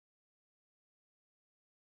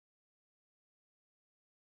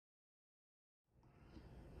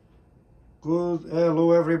Good,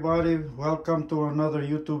 hello everybody, welcome to another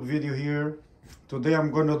YouTube video here. Today I'm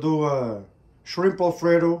gonna do a shrimp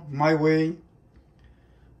Alfredo my way.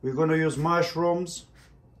 We're gonna use mushrooms,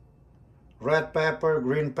 red pepper,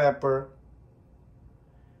 green pepper,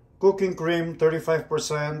 cooking cream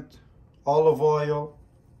 35%, olive oil,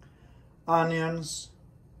 onions,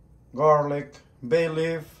 garlic, bay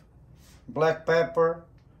leaf, black pepper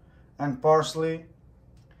and parsley,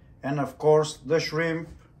 and of course the shrimp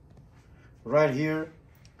right here,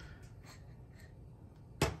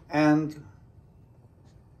 and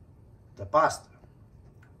the pasta,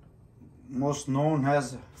 most known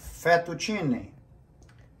as fettuccine.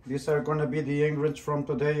 These are going to be the ingredients from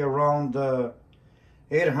today. Around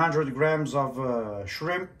 800 grams of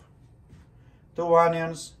shrimp, 2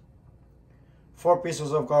 onions, 4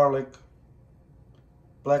 pieces of garlic,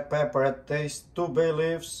 black pepper at taste, 2 bay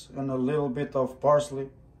leaves and a little bit of parsley,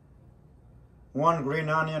 1 green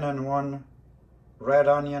onion and 1 red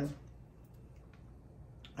onion,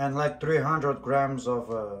 and like 300 grams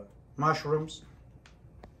of mushrooms.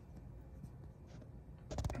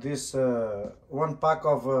 This 1 pack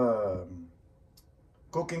of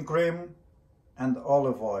cooking cream and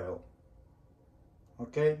olive oil.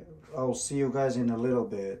 Okay, I'll see you guys in a little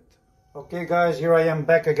bit. Okay guys, here I am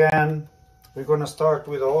back again. We're gonna start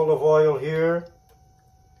with olive oil here.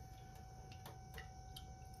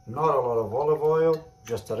 Not a lot of olive oil,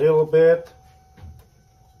 just a little bit.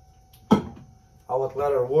 I would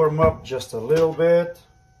let it warm up just a little bit.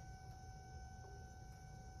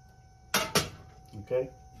 Okay.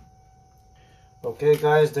 Okay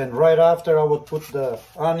guys, then right after I would put the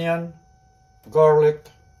onion, garlic,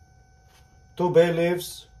 2 bay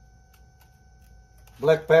leaves,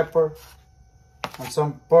 black pepper, and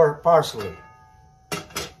some parsley.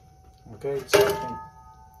 Okay, something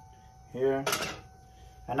here.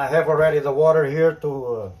 And I have already the water here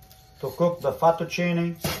to cook the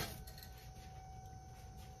fettuccine.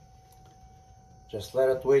 Just let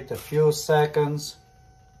it wait a few seconds.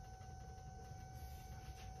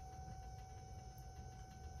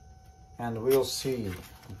 And we'll see.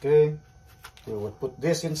 Okay, we will put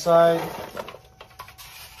this inside.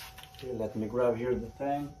 Okay, let me grab here the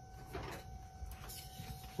thing.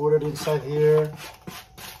 Put it inside here.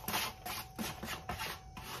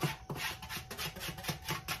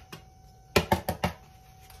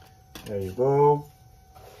 There you go.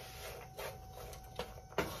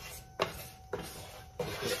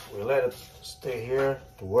 We let it stay here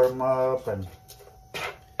to warm up and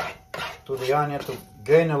to the onion to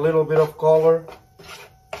gain a little bit of color.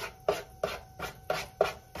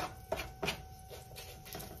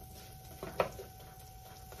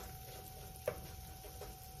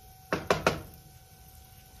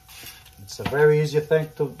 It's a very easy thing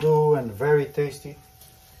to do and very tasty.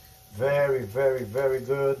 Very, very, very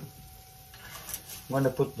good. I'm going to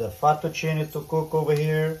put the fettuccine to cook over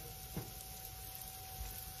here.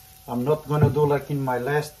 I'm not going to do like in my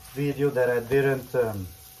last video that I didn't,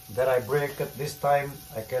 that I break it. This time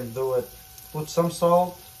I can do it. Put some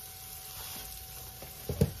salt.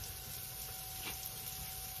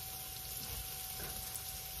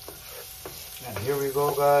 And here we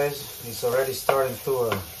go guys. It's already starting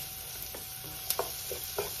to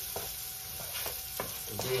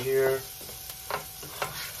be here.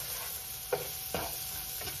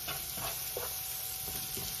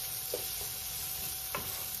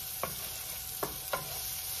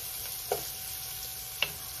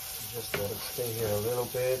 Just let it stay here a little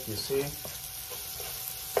bit, you see.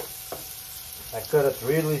 I cut it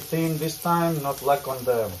really thin this time, not like on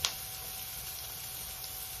the...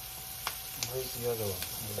 Where's the other one?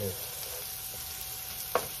 Over there.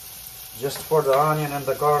 Just for the onion and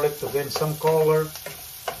the garlic to gain some color.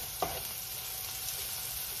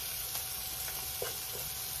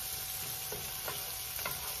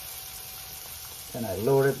 And I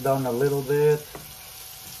lower it down a little bit.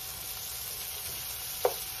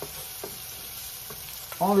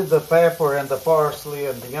 Only the pepper and the parsley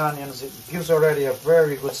and the onions, it gives already a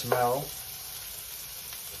very good smell.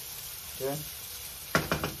 Okay.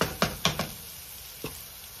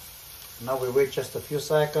 Now we wait just a few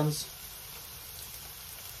seconds.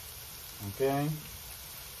 Okay.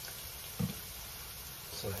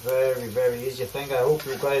 It's a very, very easy thing. I hope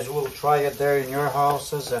you guys will try it there in your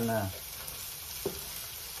houses and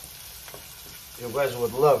you guys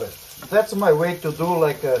would love it. That's my way to do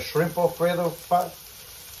like a shrimp Alfredo.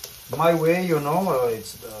 My way, you know,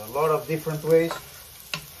 it's a lot of different ways.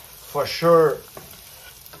 For sure,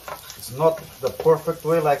 it's not the perfect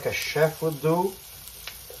way like a chef would do.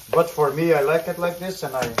 But for me, I like it like this,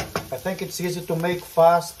 and I think it's easy to make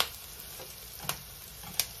fast.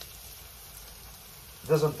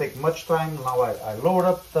 doesn't take much time. Now I lower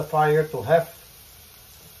up the fire to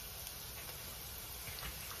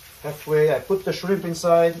halfway. I put the shrimp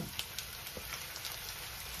inside.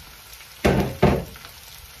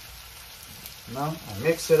 Now I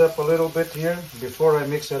mix it up a little bit here. Before I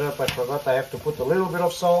mix it up, I forgot I have to put a little bit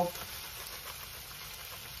of salt,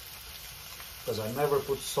 because I never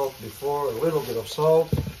put salt before. A little bit of salt,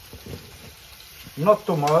 not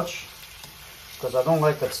too much, because I don't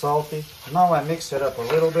like it salty. Now I mix it up a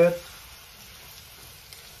little bit.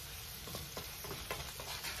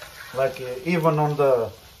 Like even on the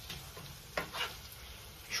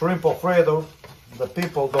shrimp Alfredo, the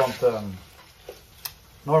people don't,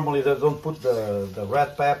 normally they don't put the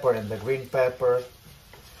red pepper and the green pepper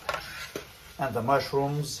and the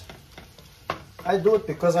mushrooms. I do it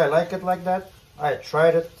because I like it like that. I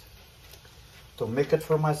tried it to make it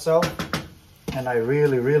for myself and I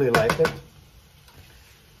really, really like it.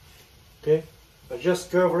 Okay, I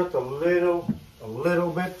just cover it a little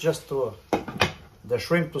bit, just to the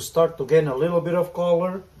shrimp to start to gain a little bit of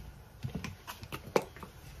color.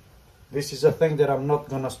 This is a thing that I'm not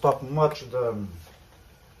gonna stop much the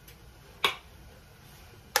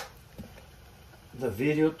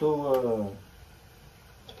video to.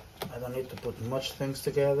 I don't need to put much things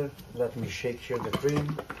together. Let me shake here the cream,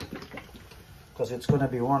 because it's gonna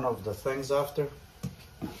be one of the things after.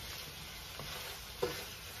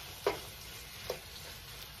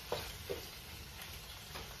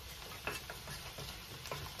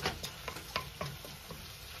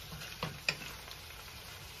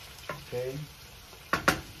 Okay,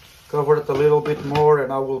 cover it a little bit more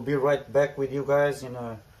and I will be right back with you guys in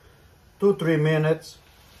 2-3 minutes.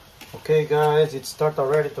 Okay guys, it started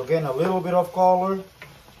already to gain a little bit of color.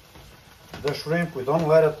 The shrimp, we don't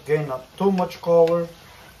let it gain too much color,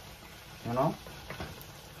 you know.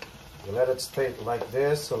 We let it stay like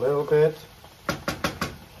this a little bit.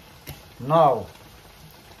 Now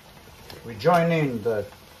we join in the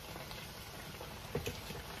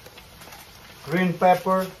green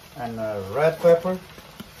pepper and red pepper,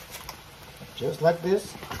 just like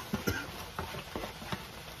this.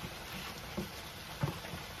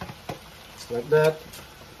 Just like that.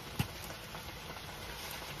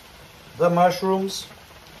 The mushrooms.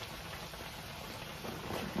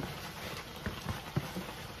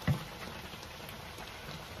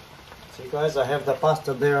 See guys, I have the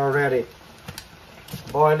pasta there already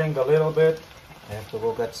boiling a little bit. I have to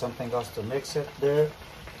go get something else to mix it there.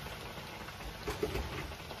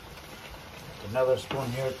 Another spoon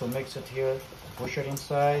here to mix it here, push it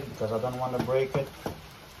inside because I don't want to break it.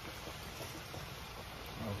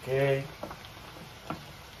 Okay,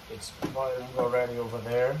 it's boiling already over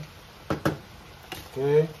there.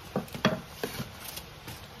 Okay,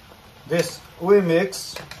 this we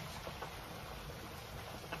mix.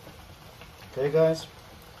 Okay guys,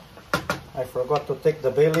 I forgot to take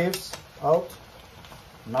the bay leaves out.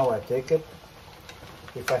 Now I take it.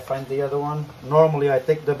 If I find the other one, normally I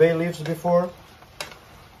take the bay leaves before.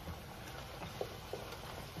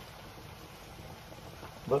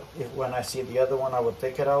 But when I see the other one, I will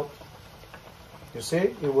take it out. You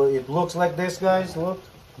see, it looks like this, guys. Look,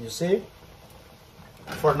 you see.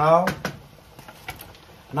 For now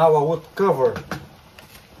I would cover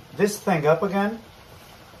this thing up again,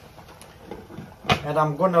 and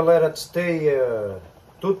I'm gonna let it stay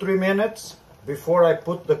 2-3 minutes before I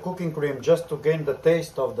put the cooking cream, just to gain the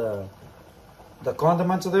taste of the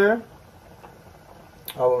condiments there.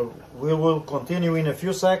 We will continue in a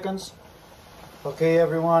few seconds. Okay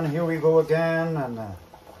everyone, here we go again, and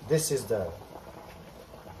this is the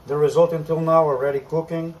result until now. Already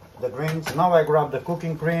cooking the greens. Now I grab the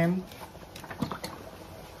cooking cream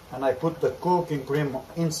and I put the cooking cream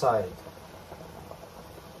inside.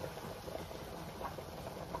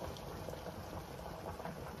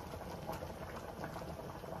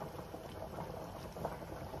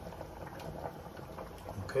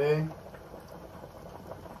 Okay,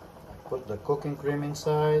 put the cooking cream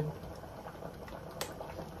inside.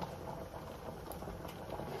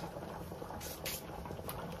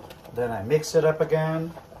 Then I mix it up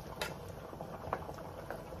again.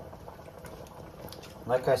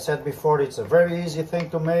 Like I said before, it's a very easy thing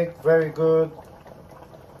to make, very good.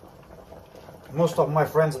 Most of my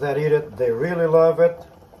friends that eat it, they really love it.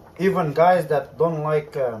 Even guys that don't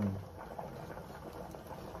like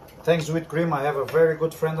things with cream. I have a very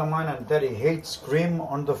good friend of mine and that he hates cream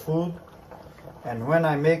on the food. And when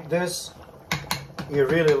I make this, he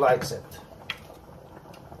really likes it.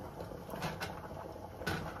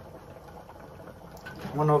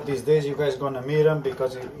 One of these days you guys gonna meet him,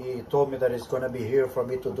 because he told me that he's gonna be here for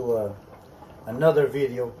me to do another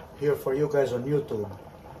video here for you guys on YouTube.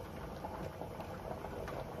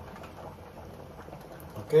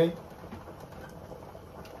 Okay.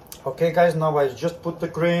 Okay guys, now I just put the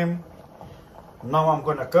cream. Now I'm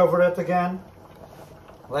gonna cover it again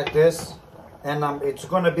like this, and it's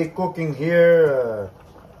gonna be cooking here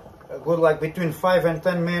a good like between 5 and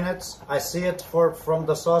 10 minutes. I see it from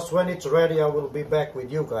the sauce. When it's ready, I will be back with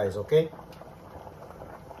you guys. Okay,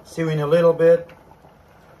 see you in a little bit.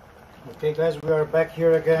 Okay guys, we are back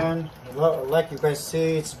here again. Like you guys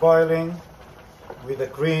see, it's boiling with the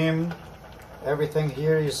cream. Everything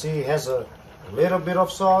here you see has a little bit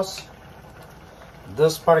of sauce. The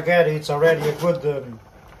spaghetti, it's already a good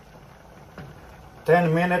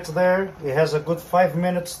 10 minutes there. It has a good 5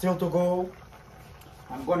 minutes still to go.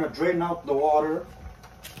 I'm gonna drain out the water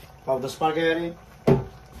of the spaghetti.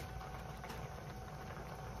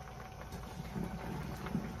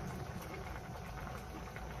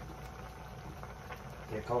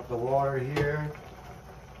 Take out the water here.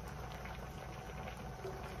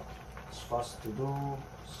 It's fast to do.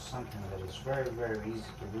 Something that is very, very easy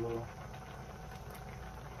to do.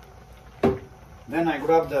 Then I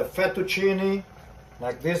grab the fettuccine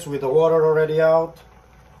like this with the water already out.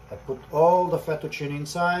 I put all the fettuccine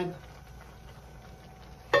inside.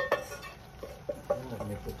 Let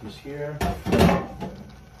me put this here.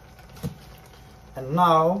 And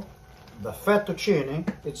now the fettuccine,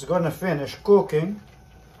 it's gonna finish cooking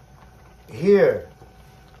here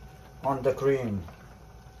on the cream.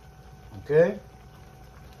 Okay?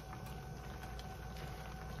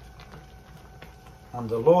 On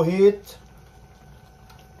the low heat.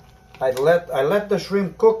 I let the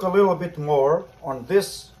shrimp cook a little bit more on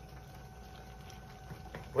this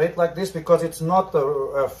plate like this, because it's not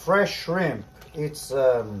a fresh shrimp, it's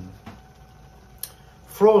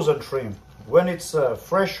frozen shrimp. When it's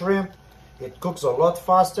fresh shrimp, it cooks a lot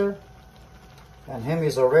faster, and him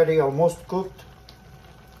is already almost cooked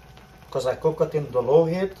because I cook it in the low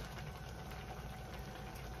heat.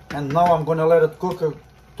 And now I'm gonna let it cook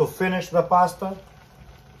to finish the pasta,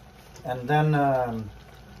 and then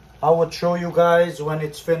I would show you guys when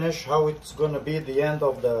it's finished how it's gonna be the end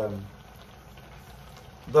of the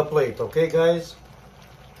plate. Okay guys?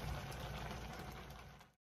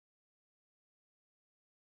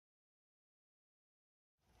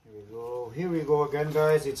 Here we go again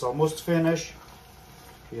guys. It's almost finished.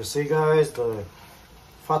 You see guys, the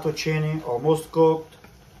fettuccine almost cooked.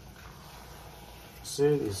 See,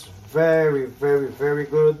 it's very, very, very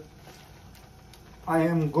good. I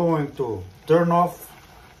am going to turn off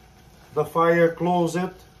the fire, close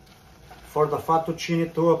it for the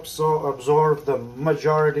fettuccine to absorb the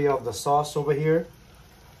majority of the sauce over here.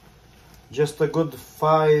 Just a good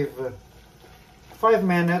five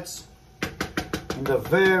minutes in the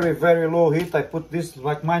very, very low heat. I put this,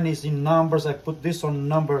 like mine is in numbers, I put this on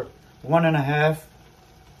number 1.5,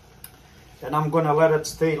 and I'm gonna let it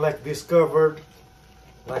stay like this, covered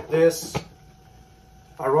like this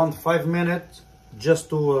around 5 minutes, just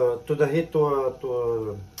to the heat,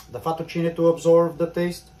 to the fettuccine to absorb the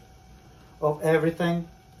taste of everything.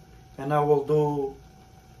 And I will do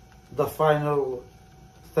the final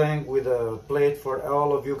thing with a plate for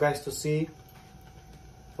all of you guys to see.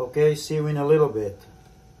 Okay, see you in a little bit.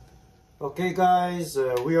 Okay guys,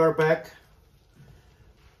 we are back.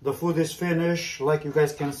 The food is finished. Like you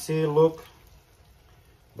guys can see, look,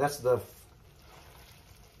 that's the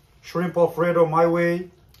shrimp Alfredo my way.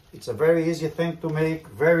 It's a very easy thing to make,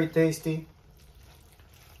 very tasty.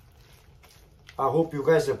 I hope you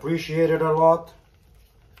guys appreciate it a lot.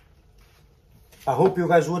 I hope you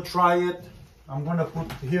guys would try it. I'm gonna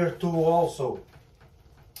put here too also,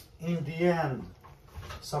 in the end,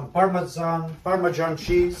 some Parmesan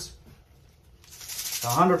cheese,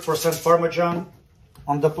 100% Parmesan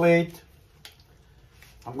on the plate.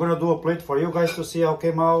 I'm gonna do a plate for you guys to see how it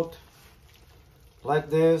came out, like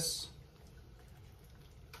this.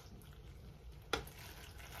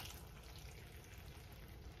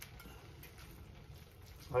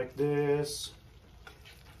 Like this.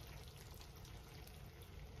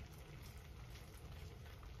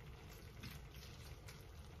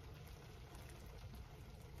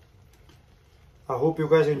 I hope you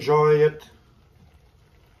guys enjoy it.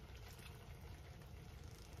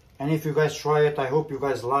 And if you guys try it, I hope you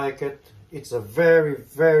guys like it. It's a very,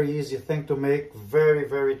 very easy thing to make. Very,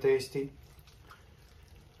 very tasty.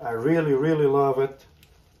 I really, really love it.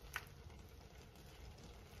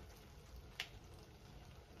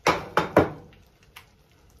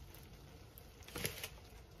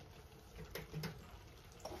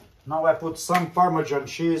 Now I put some Parmesan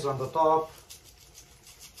cheese on the top.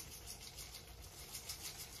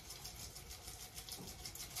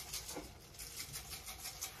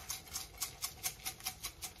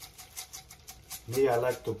 Me, I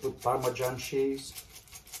like to put Parmesan cheese.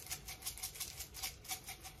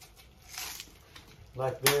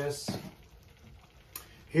 like this.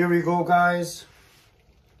 Here we go, guys.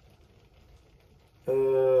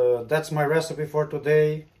 That's my recipe for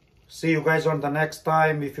today. See you guys on the next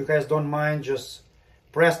time. If you guys don't mind, just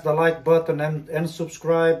press the like button and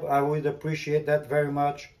subscribe. I would appreciate that very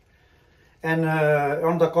much. And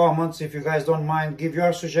on the comments, if you guys don't mind, give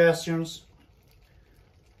your suggestions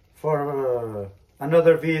for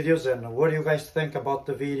another videos and what do you guys think about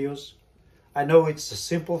the videos. I know it's a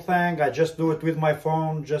simple thing. I just do it with my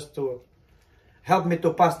phone just to help me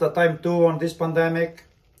to pass the time too on this pandemic.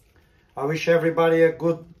 I wish everybody a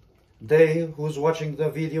good day who's watching the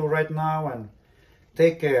video right now, and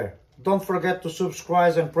take care. Don't forget to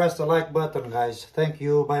subscribe and press the like button, guys. Thank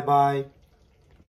you. Bye bye.